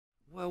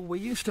Well, we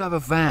used to have a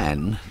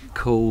van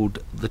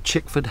called the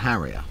Chickford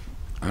Harrier,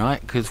 right?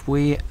 Because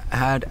we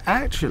had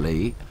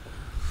actually,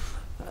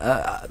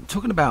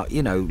 talking about,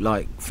 you know,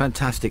 like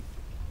fantastic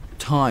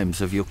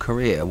times of your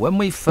career. When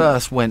we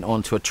first went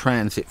onto a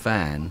transit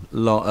van,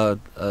 a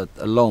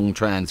long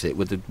transit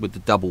with the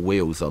double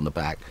wheels on the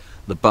back,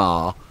 the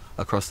bar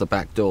across the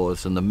back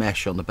doors and the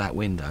mesh on the back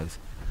windows,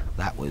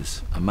 that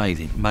was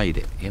amazing. Made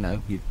it, you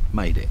know, you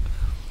made it.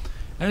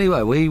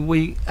 Anyway,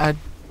 we had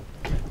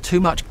too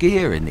much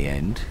gear in the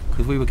end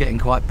because we were getting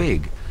quite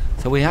big,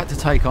 so we had to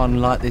take on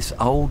like this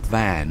old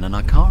van, and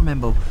I can't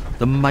remember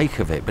the make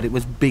of it, but it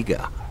was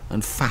bigger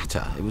and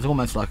fatter. It was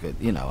almost like a,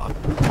 you know,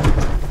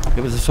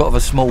 it was a sort of a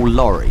small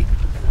lorry,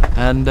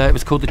 and it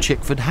was called the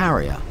Chickford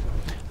Harrier.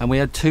 And we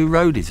had two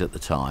roadies at the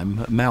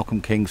time,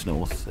 Malcolm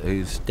Kingsnorth,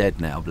 who's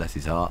dead now, bless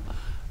his heart,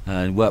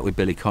 and worked with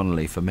Billy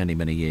Connolly for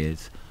many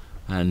years,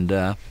 and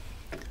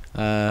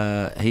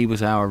he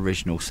was our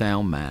original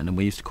sound man, and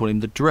we used to call him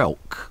the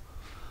Drelk.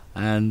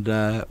 And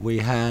we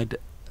had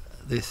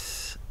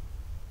this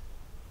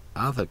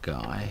other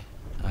guy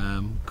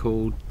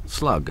called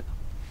Slug,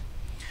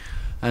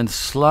 and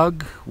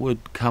Slug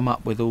would come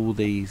up with all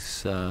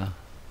these kind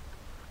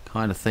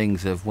of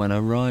things of when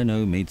a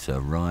rhino meets a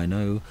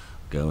rhino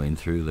going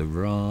through the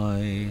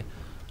rhino,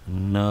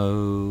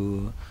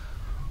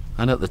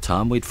 and at the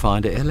time we'd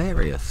find it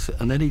hilarious,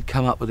 and then he'd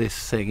come up with this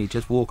thing, he'd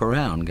just walk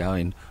around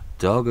going,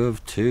 dog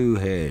of two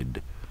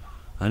head.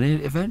 And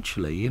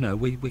eventually, you know,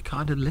 we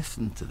kind of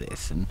listened to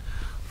this and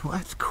thought,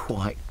 that's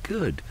quite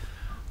good.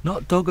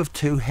 Not dog of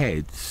two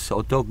heads,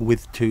 or dog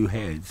with two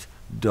heads,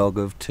 dog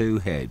of two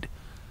head.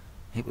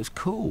 It was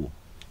cool.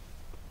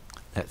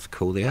 Let's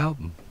call the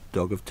album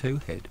Dog of Two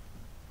Head.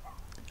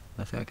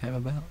 That's how it came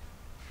about.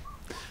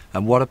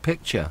 And what a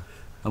picture,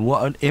 and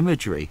what an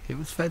imagery. It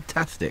was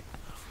fantastic.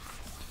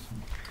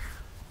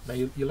 Now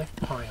you left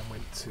Pie and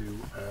went to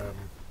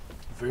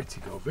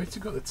Vertigo.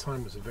 Vertigo at the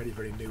time was a very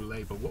new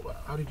label.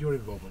 How did your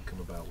involvement come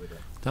about with it?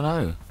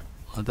 I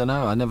don't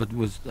know. I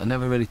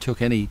never really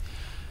took any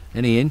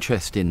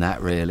interest in that,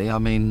 really. I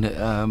mean,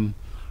 as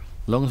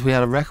long as we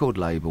had a record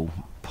label,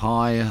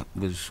 Pie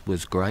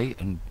was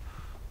great, and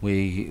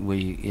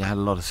we had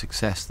a lot of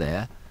success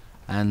there.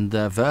 And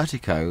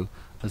Vertigo,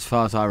 as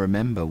far as I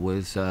remember,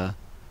 was a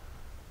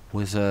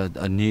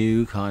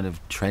new kind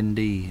of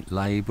trendy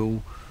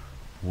label.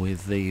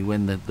 With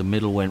when the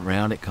middle went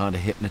round, it kind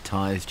of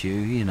hypnotised you,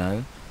 you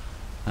know,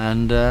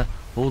 and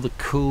all the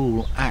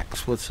cool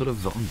acts were sort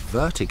of on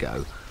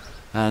Vertigo,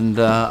 and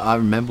I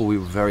remember we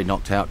were very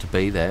knocked out to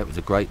be there. It was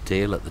a great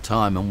deal at the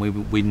time, and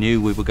we knew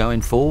we were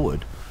going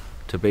forward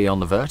to be on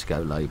the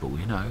Vertigo label,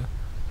 you know,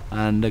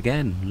 and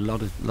again, a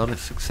lot of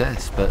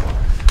success. But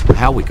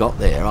how we got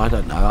there, I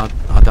don't know.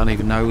 I don't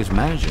even know who was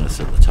managing us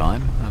at the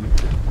time.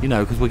 You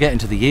know, because we're getting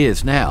to the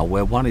years now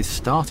where one is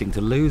starting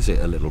to lose it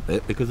a little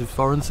bit because of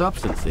foreign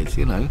substances,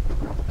 you know.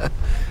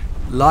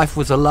 Life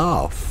was a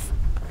laugh.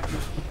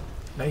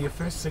 Now, your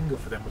first single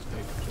for them was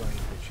Paper Plane,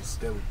 which is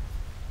still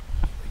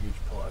a huge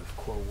part of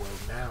Quo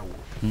world now.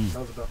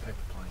 Tell us about Paper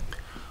Plane.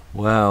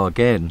 Well,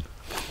 again,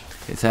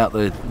 it's out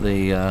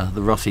the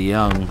Rossi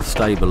Young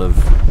stable of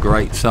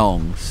great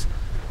songs,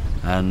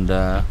 and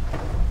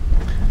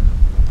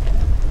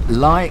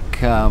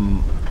like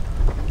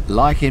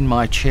In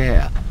My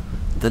Chair,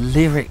 the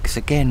lyrics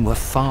again were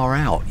far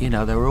out. You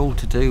know, they were all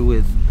to do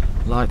with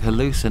like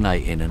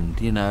hallucinating, and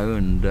you know,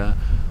 and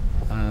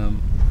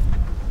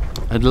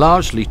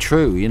largely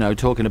true. You know,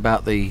 talking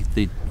about the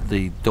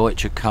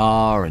Deutsche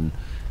car, and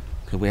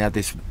we had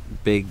this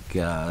big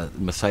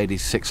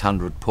Mercedes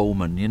 600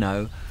 Pullman. You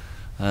know,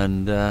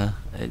 and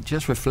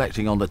just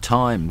reflecting on the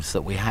times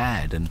that we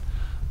had, and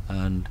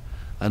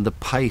the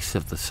pace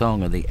of the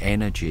song and the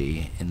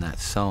energy in that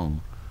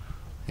song.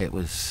 It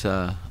was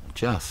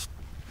just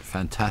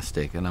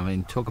fantastic. And I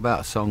mean, talk about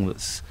a song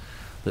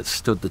that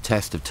stood the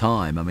test of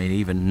time. I mean,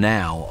 even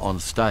now on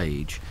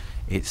stage,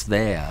 it's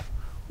there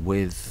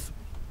with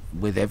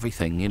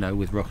everything, you know,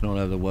 with Rockin' All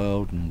Over the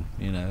World, and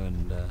you know,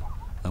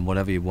 and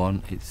whatever you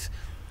want. It's,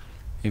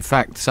 in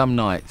fact, some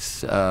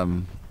nights,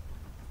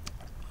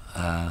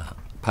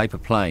 Paper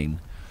Plane,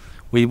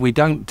 we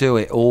don't do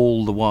it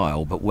all the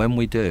while, but when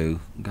we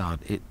do, God,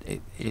 it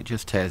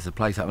just tears the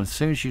place up. And as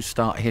soon as you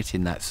start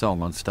hitting that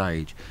song on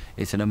stage,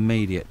 it's an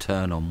immediate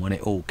turn on when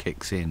it all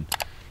kicks in.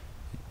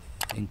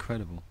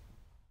 Incredible.